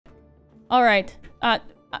All right.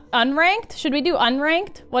 Unranked? Should we do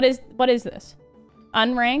unranked? What is this?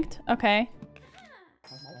 Unranked? Okay.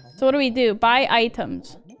 So what do we do? Buy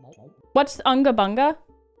items. What's Unga Bunga?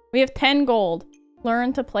 We have 10 gold.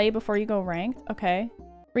 Learn to play before you go ranked. Okay.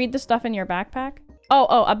 Read the stuff in your backpack.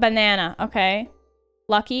 Oh, a banana. Okay.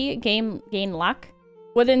 Lucky. Gain luck.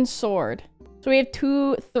 Wooden sword. So we have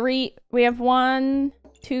 2, 3. We have 1,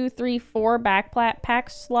 2, 3, 4 backpack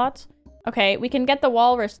slots. Okay, we can get the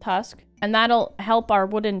walrus tusk. And that'll help our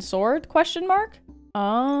wooden sword? Question mark?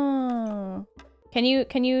 Oh. Can you...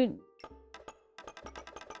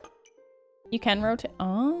 You can rotate...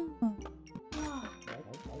 Oh.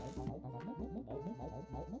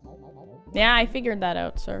 Yeah, I figured that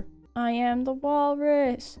out, sir. I am the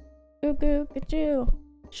walrus. Boop boop at you.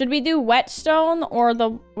 Should we do whetstone or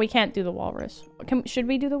the... We can't do the walrus. Should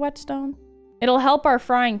we do the whetstone? It'll help our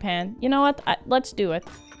frying pan. You know what? Let's do it.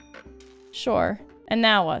 Sure. And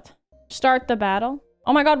now what? Start the battle.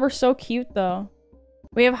 Oh my god, we're so cute though.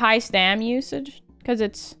 We have high stam usage because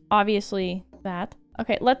it's obviously that.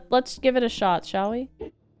 Okay, let's give it a shot, shall we?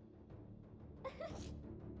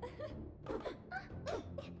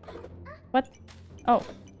 What? Oh.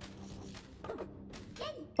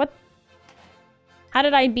 What? How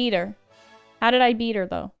did I beat her? How did I beat her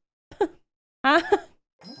though? Huh?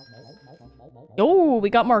 Oh, we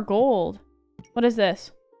got more gold. What is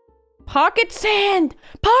this? Pocket sand!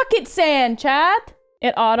 Pocket sand, chat!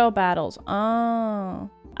 It auto battles. Oh. I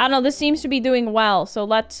don't know, this seems to be doing well. So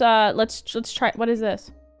let's try. What is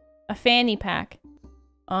this? A fanny pack.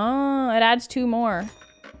 Oh, it adds 2 more.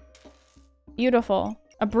 Beautiful.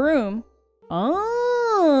 A broom.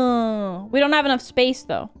 Oh. We don't have enough space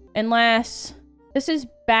though. Unless this is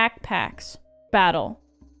backpacks battle.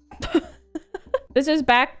 This is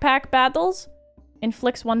backpack battles.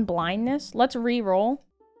 Inflicts 1 blindness. Let's re-roll.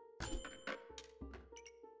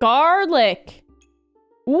 Garlic.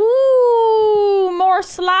 Ooh, more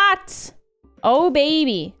slots. Oh,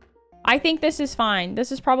 baby. I think this is fine.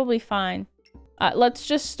 This is probably fine. Let's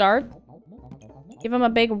just start. Give him a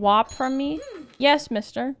big whop from me. Yes,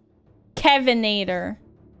 mister. Kevinator.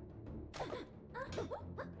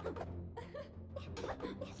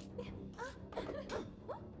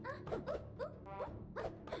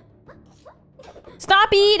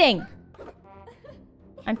 Stop eating!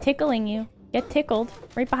 I'm tickling you. Get tickled.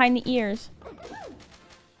 Right behind the ears.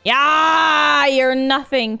 Yeah, you're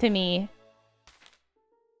nothing to me.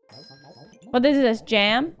 What is this?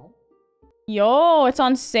 Jam? Yo, it's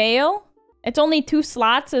on sale? It's only 2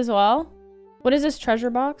 slots as well. What is this treasure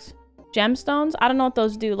box? Gemstones? I don't know what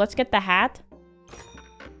those do. Let's get the hat.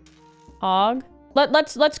 Og.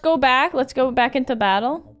 Let's go back. Let's go back into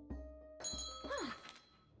battle.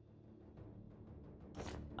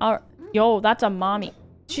 Yo, that's a mommy.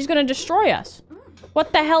 She's gonna destroy us.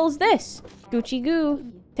 What the hell is this? Gucci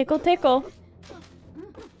goo. Tickle tickle.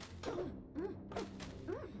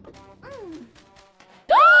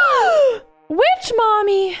 Witch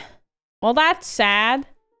mommy! Well, that's sad.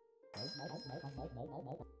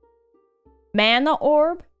 Mana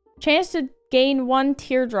orb. Chance to gain 1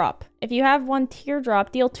 teardrop. If you have 1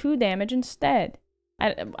 teardrop, deal 2 damage instead.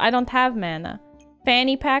 I don't have mana.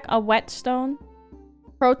 Fanny pack, a whetstone.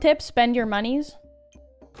 Pro tip, spend your monies.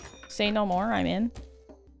 Say no more, I'm in.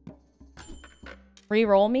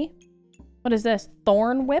 Reroll me. What is this?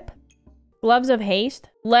 Thorn whip? Gloves of haste?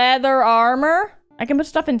 Leather armor? I can put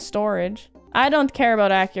stuff in storage. I don't care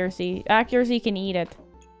about accuracy. Accuracy can eat it.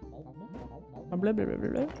 Blah, blah, blah,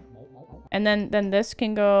 blah, blah. And then this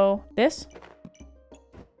can go... This?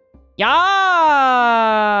 Yeah!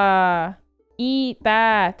 Eat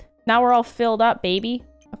that. Now we're all filled up, baby.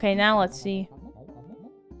 Okay, now let's see.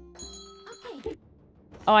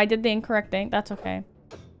 Oh, I did the incorrect thing. That's okay.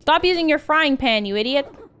 Stop using your frying pan, you idiot.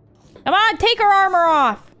 Come on, take her armor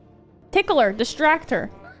off. Tickle her. Distract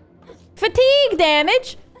her. Fatigue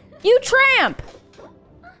damage? You tramp!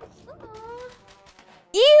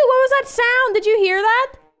 Ew, what was that sound? Did you hear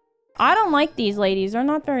that? I don't like these ladies. They're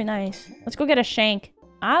not very nice. Let's go get a shank.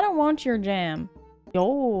 I don't want your jam.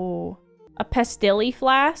 Yo. A pastilli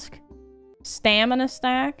flask? Stamina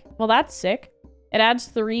stack? Well, that's sick. It adds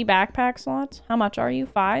 3 backpack slots. How much are you?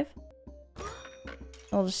 5?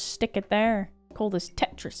 I'll just stick it there. Call this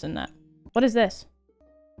Tetris in that. What is this?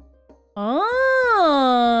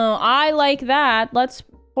 Oh, I like that. Let's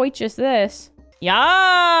purchase this.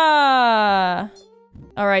 Yeah.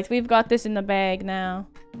 All right, we've got this in the bag now.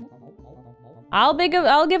 I'll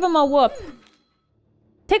give him a whoop.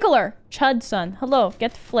 Tickler. Chudson. Hello.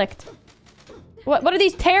 Get flicked. What are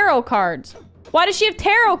these tarot cards? Why does she have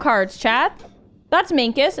tarot cards, chat? That's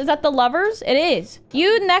Minkus. Is that the lovers? It is.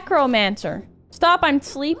 You necromancer. Stop, I'm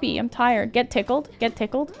sleepy. I'm tired. Get tickled. Get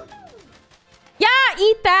tickled. Yeah,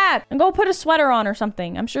 eat that! And go put a sweater on or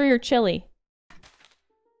something. I'm sure you're chilly.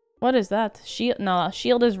 What is that? Shield? No,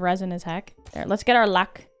 shield is resin as heck. There, let's get our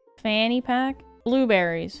luck. Fanny pack.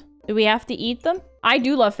 Blueberries. Do we have to eat them? I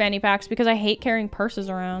do love fanny packs because I hate carrying purses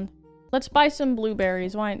around. Let's buy some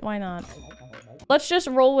blueberries. Why not? Let's just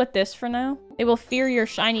roll with this for now. They will fear your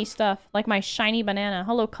shiny stuff. Like my shiny banana.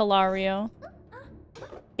 Hello, Calario.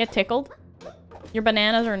 Get tickled. Your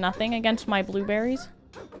bananas are nothing against my blueberries.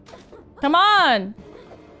 Come on!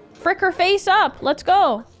 Frick her face up. Let's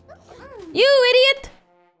go. You idiot!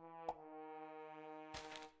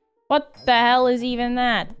 What the hell is even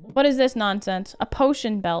that? What is this nonsense? A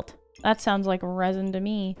potion belt. That sounds like resin to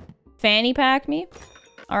me. Fanny pack me?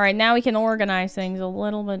 Alright, now we can organize things a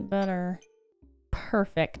little bit better.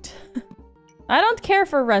 Perfect. I don't care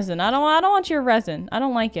for resin. I don't want your resin. I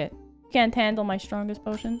don't like it. Can't handle my strongest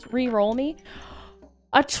potions. Re-roll me.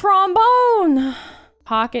 A trombone!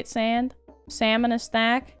 Pocket sand. Stamina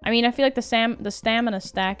stack. I mean, I feel like the stamina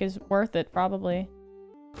stack is worth it, probably.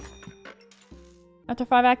 After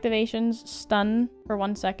 5 activations, stun for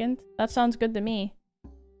 1 second. That sounds good to me.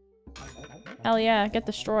 Hell yeah, get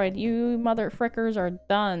destroyed. You mother frickers are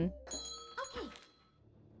done.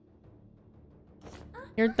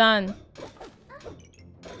 You're done.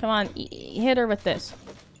 Come on, hit her with this.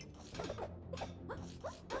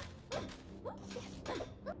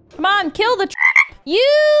 Come on, kill the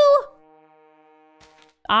you!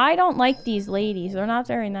 I don't like these ladies. They're not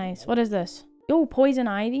very nice. What is this? Oh, poison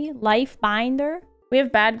ivy? Life binder? We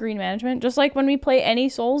have bad green management, just like when we play any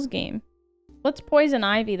Souls game. Let's poison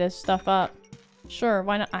ivy this stuff up. Sure,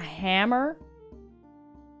 why not? A hammer?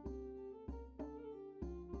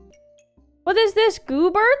 What is this,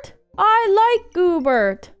 Goobert? I like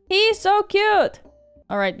Goobert. He's so cute.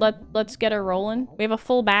 All right, let's get her rolling. We have a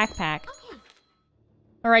full backpack.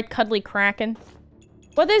 All right, cuddly kraken.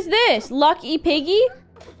 What is this? Lucky piggy?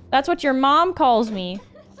 That's what your mom calls me.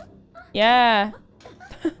 Yeah.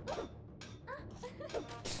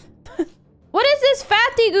 What is this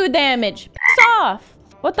fatty goo damage? Piss off.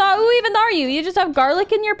 What the who even are you? You just have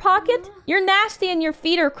garlic in your pocket? You're nasty and your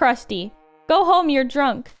feet are crusty. Go home, you're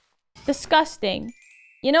drunk. Disgusting.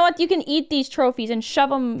 You know what? You can eat these trophies and shove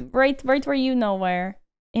them right where you know where.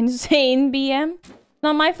 Insane BM. It's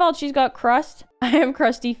not my fault she's got crust. I have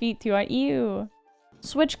crusty feet too. Ew.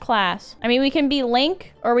 Switch class. I mean, we can be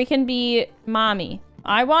Link or we can be Mommy.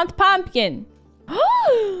 I want pumpkin.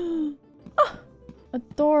 Oh,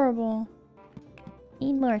 adorable.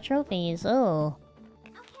 Need more trophies. Oh.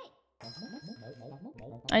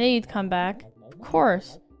 I knew you'd come back. Of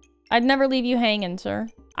course. I'd never leave you hanging, sir.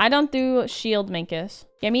 I don't do shield minkus.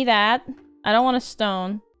 Give me that. I don't want a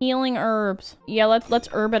stone. Healing herbs. Yeah, let's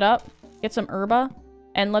herb it up. Get some herba.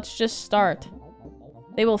 And let's just start.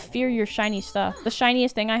 They will fear your shiny stuff. The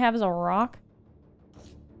shiniest thing I have is a rock.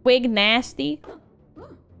 Wig nasty.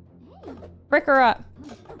 Frick her up.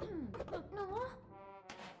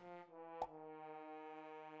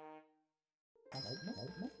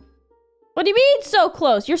 What do you mean so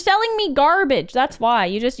close? You're selling me garbage. That's why.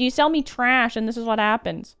 You sell me trash and this is what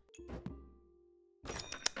happens.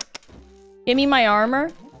 Give me my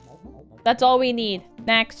armor. That's all we need.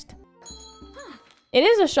 Next. It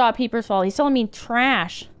is a shopkeeper's fault. He's selling me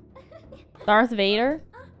trash. Darth Vader.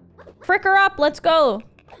 Frick her up. Let's go.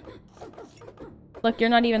 Look, you're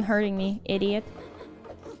not even hurting me, idiot.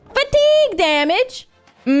 Fatigue damage.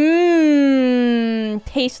 Mmm.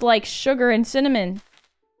 Tastes like sugar and cinnamon.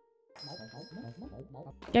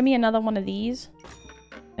 Give me another one of these.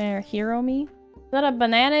 There, hero me. Is that a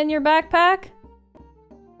banana in your backpack?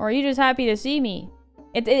 Or are you just happy to see me?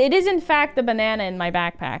 It is in fact a banana in my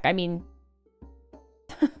backpack. I mean...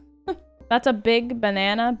 That's a big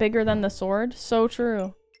banana, bigger than the sword. So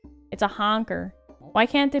true. It's a honker. Why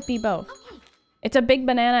can't it be both? It's a big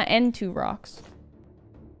banana and 2 rocks.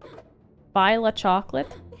 Viola chocolate.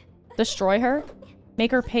 Destroy her.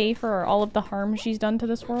 Make her pay for all of the harm she's done to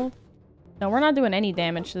this world. No, we're not doing any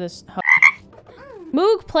damage to this ho-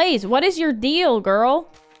 MoogPlays, what is your deal, girl?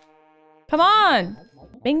 Come on!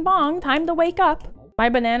 Bing bong, time to wake up. My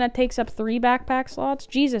banana takes up 3 backpack slots?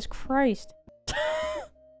 Jesus Christ.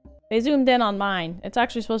 They zoomed in on mine. It's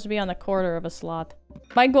actually supposed to be on the quarter of a slot.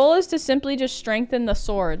 My goal is to simply just strengthen the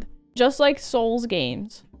sword. Just like Souls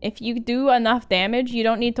games. If you do enough damage, you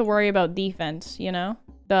don't need to worry about defense, you know?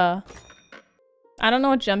 Duh. I don't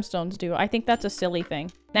know what gemstones do. I think that's a silly thing.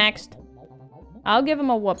 Next. I'll give him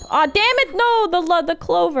a whoop. Aw, damn it! No! The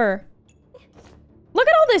clover! Look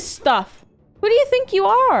at all this stuff! Who do you think you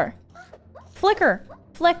are? Flicker.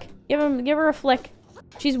 Flick. Give her a flick.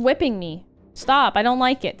 She's whipping me. Stop. I don't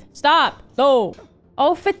like it. Stop! No.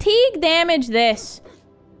 Oh, fatigue damage this.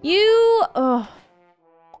 You... Ugh.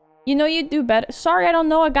 You know you'd do better. Sorry, I don't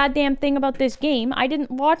know a goddamn thing about this game. I didn't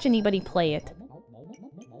watch anybody play it.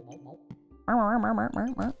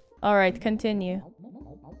 Alright, continue.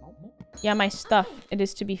 Yeah, my stuff. It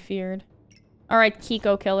is to be feared. Alright,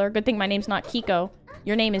 Kiko killer. Good thing my name's not Kiko.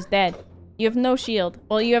 Your name is dead. You have no shield.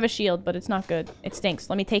 Well, you have a shield, but it's not good. It stinks.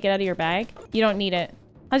 Let me take it out of your bag. You don't need it.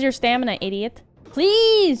 How's your stamina, idiot?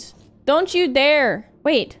 Please! Don't you dare.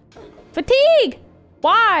 Wait. Fatigue!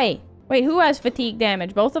 Why? Wait, who has fatigue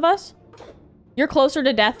damage? Both of us? You're closer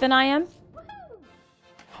to death than I am?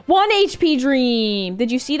 1 HP dream!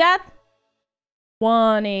 Did you see that?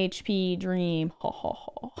 1 HP dream. Ho ho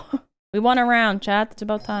ho. We won a round, chat. It's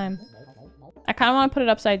about time. I kind of want to put it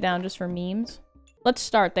upside down just for memes. Let's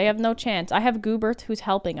start. They have no chance. I have Goobert who's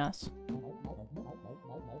helping us.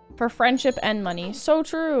 For friendship and money. So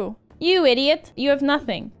true. You idiot. You have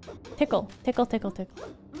nothing. Tickle. Tickle, tickle, tickle.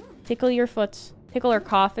 Tickle your foots. Tickle her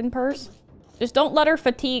coffin purse. Just don't let her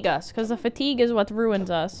fatigue us, because the fatigue is what ruins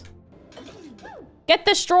us. Get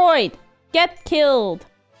destroyed! Get killed!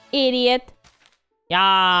 Idiot!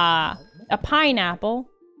 Yeah! A pineapple.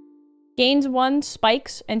 Gains 1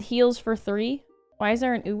 spikes and heals for 3. Why is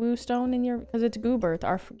there an uwu stone in your... Because it's Goobert,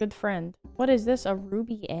 our good friend. What is this? A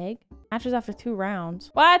ruby egg? Hatches after 2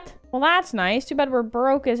 rounds. What? Well, that's nice. Too bad we're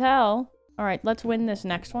broke as hell. Alright, let's win this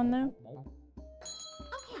next one now.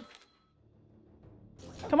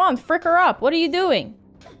 Come on, frick her up. What are you doing?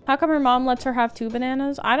 How come her mom lets her have 2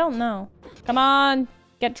 bananas? I don't know. Come on.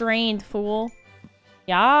 Get drained, fool.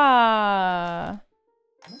 Yeah.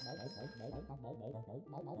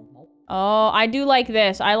 Oh, I do like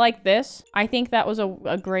this. I like this. I think that was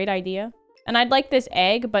a great idea. And I'd like this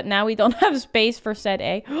egg, but now we don't have space for said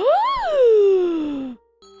egg.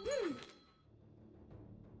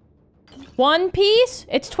 One piece?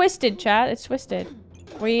 It's twisted, chat. It's twisted.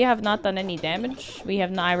 We have not done any damage. We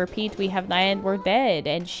have not, I repeat, we have not, and we're dead.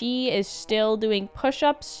 And she is still doing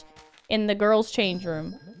push-ups in the girls' change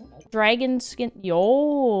room. Dragon skin.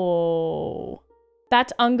 Yo.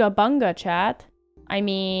 That's Unga Bunga, chat. I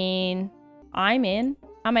mean, I'm in.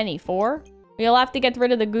 How many? 4? We'll have to get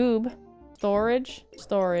rid of the goob. Storage.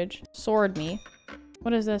 Storage. Sword me.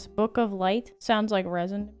 What is this? Book of Light? Sounds like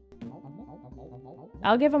resin.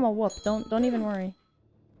 I'll give him a whoop. Don't even worry.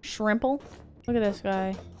 Shrimple. Look at this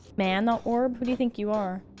guy. Mana orb? Who do you think you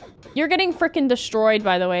are? You're getting freaking destroyed,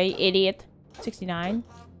 by the way, idiot. 69.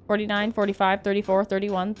 49, 45, 34,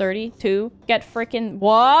 31, 32. Get freaking...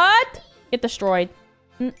 What? Get destroyed.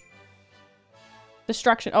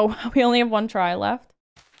 Destruction. Oh, we only have 1 try left.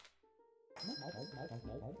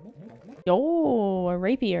 Yo, a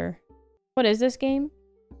rapier. What is this game?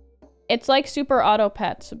 It's like Super Auto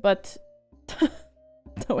Pets, but...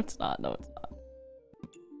 No, it's not. No, it's not.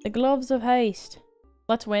 The gloves of haste.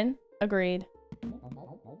 Let's win. Agreed.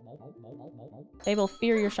 They will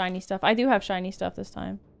fear your shiny stuff. I do have shiny stuff this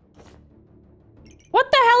time.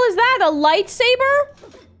 What the hell is that? A lightsaber?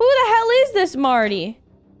 Who the hell is this Marty?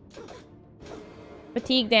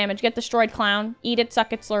 Fatigue damage. Get destroyed, clown. Eat it,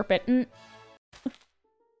 suck it, slurp it.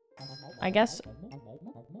 I guess.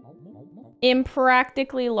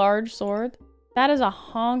 Impractically large sword. That is a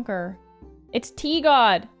honker. It's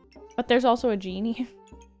T-God. But there's also a genie.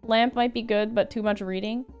 Lamp might be good, but too much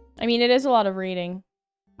reading. I mean, it is a lot of reading.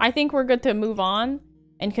 I think we're good to move on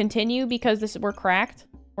and continue because we're cracked.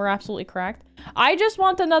 We're absolutely cracked. I just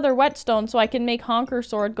want another whetstone so I can make Honker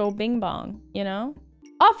Sword go bing bong, you know?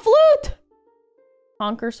 A flute!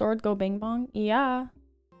 Honker Sword go bing bong? Yeah.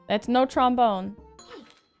 That's no trombone.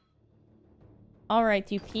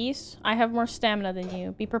 Alright, you piece. I have more stamina than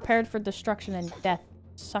you. Be prepared for destruction and death.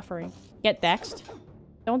 Suffering. Get dexed.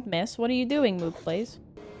 Don't miss. What are you doing, MoogPlays?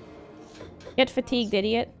 Get fatigued,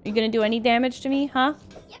 idiot. Are you gonna do any damage to me, huh?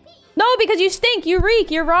 No, because you stink! You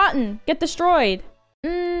reek! You're rotten! Get destroyed.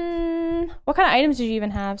 What kind of items did you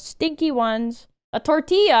even have? Stinky ones. A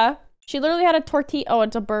tortilla? She literally had a tortilla. Oh,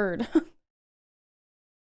 it's a bird.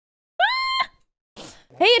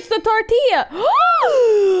 Hey, it's the tortilla!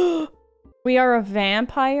 We are a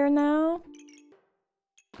vampire now?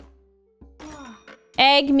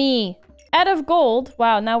 Egg me. Out of gold.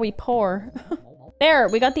 Wow, now we pour. There,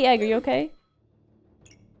 we got the egg. Are you okay?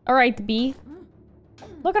 Alright, B.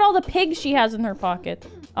 Look at all the pigs she has in her pocket.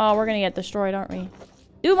 Oh, we're gonna get destroyed, aren't we?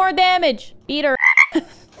 Do more damage! Beat her.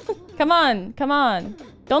 Come on, come on.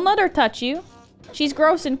 Don't let her touch you. She's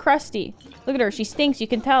gross and crusty. Look at her. She stinks. You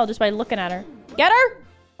can tell just by looking at her. Get her!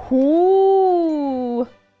 Ooh.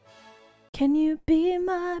 Can you be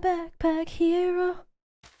my backpack hero?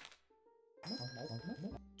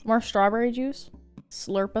 More strawberry juice?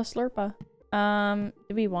 Slurpa slurpa. Do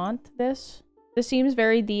we want this? This seems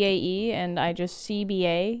very DAE, and I just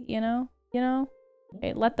CBA, you know? You know?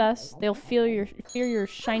 Okay, let us. They'll feel your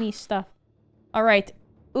shiny stuff. Alright.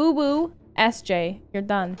 Uwu SJ. You're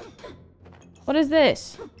done. What is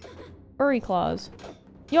this? Furry claws.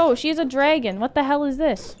 Yo, she is a dragon. What the hell is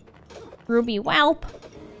this? Ruby whelp.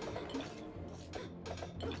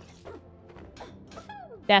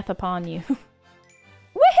 Death upon you.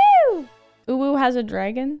 Woohoo! Uwu has a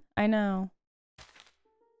dragon? I know.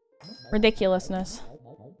 Ridiculousness.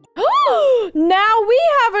 Now we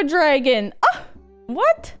have a dragon! Oh,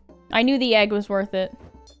 what? I knew the egg was worth it.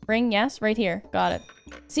 Ring, yes, right here. Got it.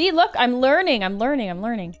 See, look, I'm learning.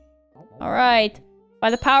 Alright. By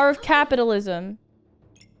the power of capitalism.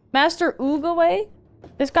 Master Ugawe?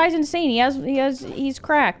 This guy's insane. He's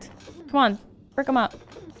cracked. Come on, frick him up.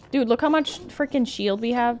 Dude, look how much freaking shield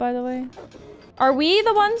we have, by the way. Are we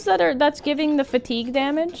the ones that's giving the fatigue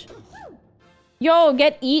damage? Yo,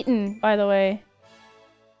 get eaten, by the way.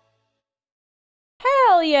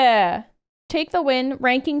 Hell yeah! Take the win.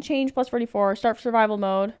 Ranking change plus 44. Start survival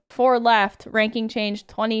mode. 4 left. Ranking change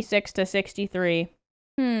 26 to 63.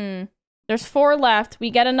 There's 4 left. We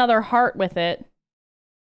get another heart with it.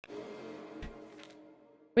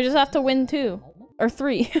 We just have to win 2. Or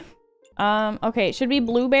 3. Okay. Should we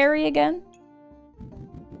blueberry again?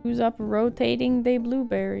 Who's up rotating the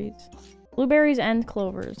blueberries? Blueberries and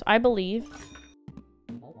clovers. I believe.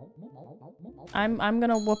 I'm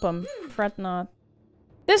gonna whoop him. Fret not.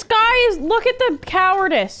 This guy is- look at the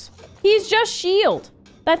cowardice! He's just shield.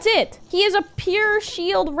 That's it. He is a pure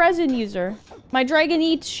shield resin user. My dragon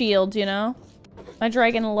eats shields, you know? My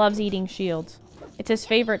dragon loves eating shields. It's his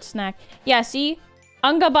favorite snack. Yeah, see?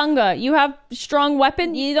 Unga bunga, you have strong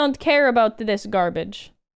weapon, you don't care about this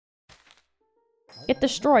garbage. Get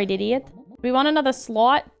destroyed, idiot. We want another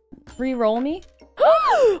slot? Re-roll me?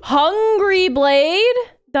 Hungry Blade?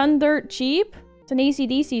 Done dirt cheap? It's an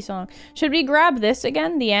AC/DC song. Should we grab this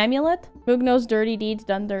again? The amulet? Moog knows dirty deeds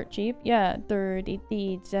done dirt cheap. Yeah, dirty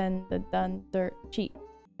deeds and the done dirt cheap.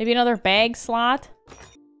 Maybe another bag slot?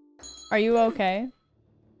 Are you okay?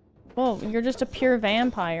 Whoa, you're just a pure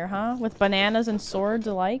vampire, huh? With bananas and swords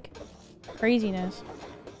alike? Craziness.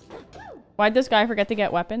 Why'd this guy forget to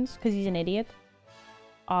get weapons? Because he's an idiot.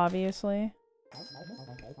 Obviously.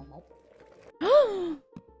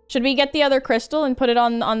 Should we get the other crystal and put it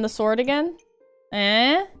on the sword again?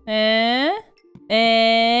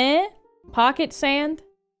 Pocket sand?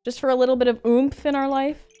 Just for a little bit of oomph in our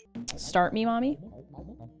life? Start me, mommy.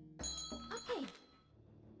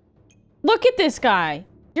 Look at this guy!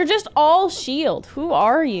 You're just all shield. Who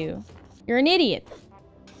are you? You're an idiot.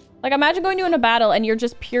 Like, imagine going to a battle and you're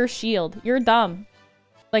just pure shield. You're dumb.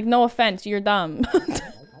 Like, no offense, you're dumb.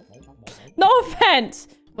 No offense!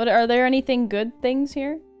 But are there anything good things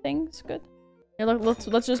here? Things good? Here, look,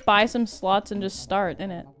 let's just buy some slots and just start,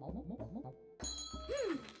 innit?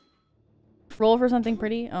 Roll for something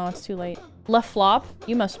pretty? Oh, it's too late. Le Flop?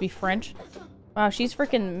 You must be French. Wow, she's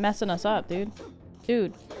freaking messing us up, dude.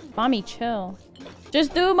 Dude, mommy, chill.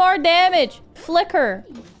 Just do more damage! Flick her!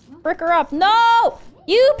 Frick her up. No!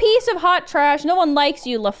 You piece of hot trash! No one likes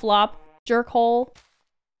you, Le Flop. Jerkhole.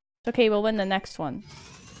 It's okay, we'll win the next one.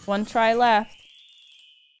 1 try left.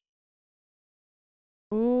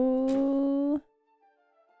 Ooh.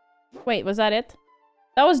 Wait, was that it?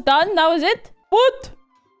 That was done? That was it? What?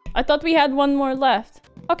 I thought we had 1 more left.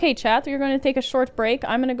 Okay, chat, we're going to take a short break.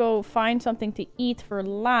 I'm going to go find something to eat for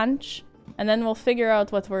lunch. And then we'll figure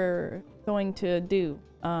out what we're going to do.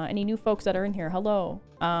 Any new folks that are in here, hello.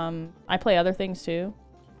 I play other things too.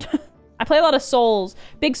 I play a lot of Souls.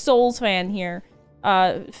 Big Souls fan here.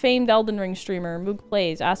 Famed Elden Ring streamer,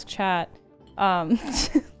 MoogPlays, ask chat.